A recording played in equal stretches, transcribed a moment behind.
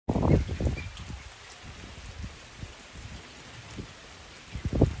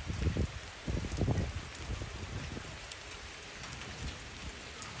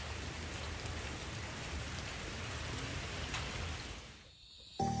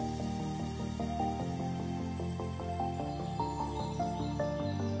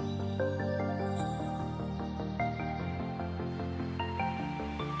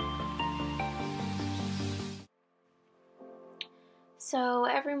So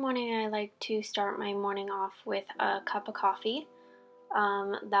every morning I like to start my morning off with a cup of coffee.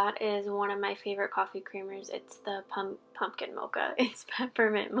 That is one of my favorite coffee creamers. It's the pumpkin mocha. It's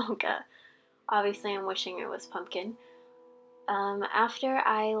peppermint mocha. Obviously I'm wishing it was pumpkin. After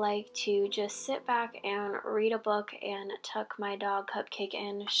I like to just sit back and read a book and tuck my dog Cupcake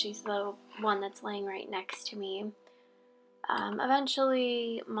in. She's the one that's laying right next to me.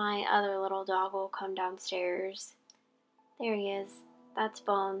 Eventually my other little dog will come downstairs. There he is. That's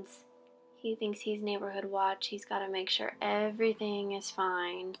Bones. He thinks he's neighborhood watch. He's got to make sure everything is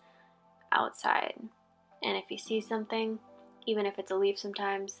fine outside. And if he sees something, even if it's a leaf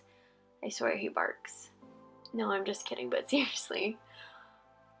sometimes, I swear he barks. No, I'm just kidding, but seriously.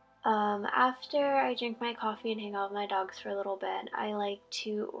 After I drink my coffee and hang out with my dogs for a little bit, I like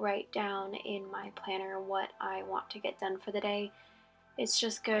to write down in my planner what I want to get done for the day. It's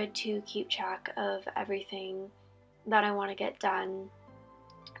just good to keep track of everything that I want to get done,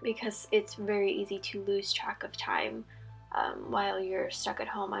 because it's very easy to lose track of time while you're stuck at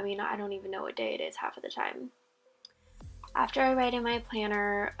home. I mean, I don't even know what day it is half of the time. After I write in my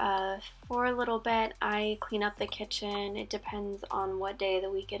planner, for a little bit, I clean up the kitchen. It depends on what day of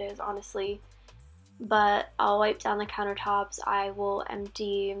the week it is, honestly. But I'll wipe down the countertops. I will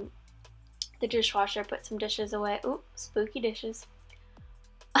empty the dishwasher, put some dishes away. Ooh, spooky dishes.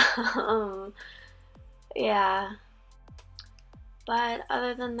 Yeah. But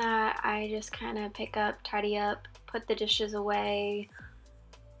other than that, I just kind of pick up, tidy up, put the dishes away.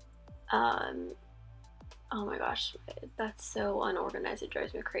 Oh my gosh, that's so unorganized, it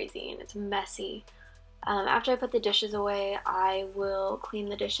drives me crazy, and it's messy. After I put the dishes away, I will clean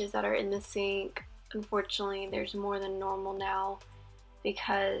the dishes that are in the sink. Unfortunately, there's more than normal now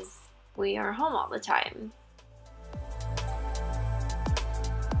because we are home all the time.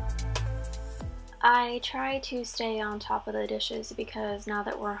 I try to stay on top of the dishes because now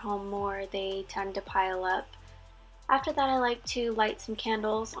that we're home more, they tend to pile up. After that, I like to light some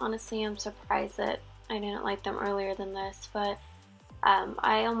candles. Honestly, I'm surprised that I didn't light them earlier than this, but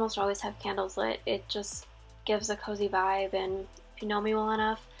I almost always have candles lit. It just gives a cozy vibe, and if you know me well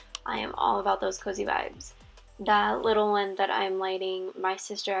enough, I am all about those cozy vibes. That little one that I'm lighting, my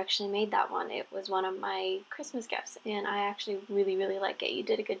sister actually made that one. It was one of my Christmas gifts, and I actually really, really like it. You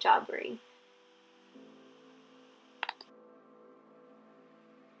did a good job, Brie.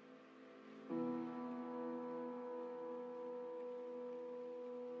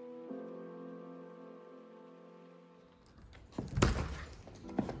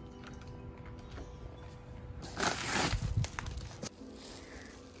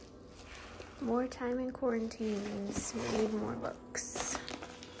 More time in quarantine means read more books.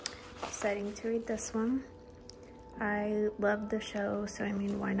 Deciding to read this one. I love the show, so I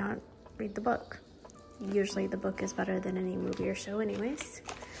mean, why not read the book? Usually the book is better than any movie or show anyways.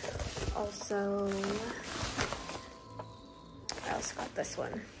 Also, I also got this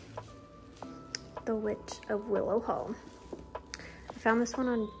one. The Witch of Willow Hall. I found this one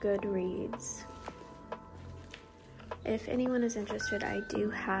on Goodreads. If anyone is interested, I do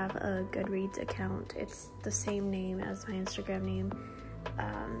have a Goodreads account. It's the same name as my Instagram name,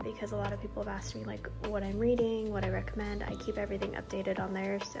 because a lot of people have asked me like what I'm reading, what I recommend. I keep everything updated on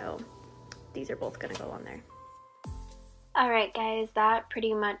there, so these are both gonna go on there. Alright guys, that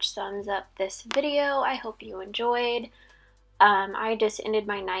pretty much sums up this video. I hope you enjoyed. I just ended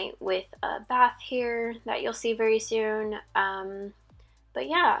my night with a bath here that you'll see very soon. But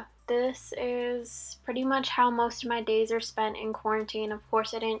yeah, this is pretty much how most of my days are spent in quarantine. Of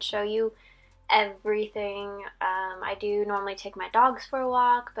course, I didn't show you everything. I do normally take my dogs for a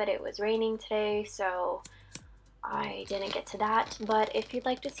walk, but it was raining today, so I didn't get to that. But if you'd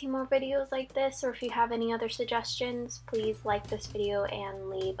like to see more videos like this, or if you have any other suggestions, please like this video and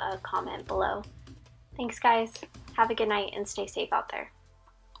leave a comment below. Thanks guys, have a good night and stay safe out there.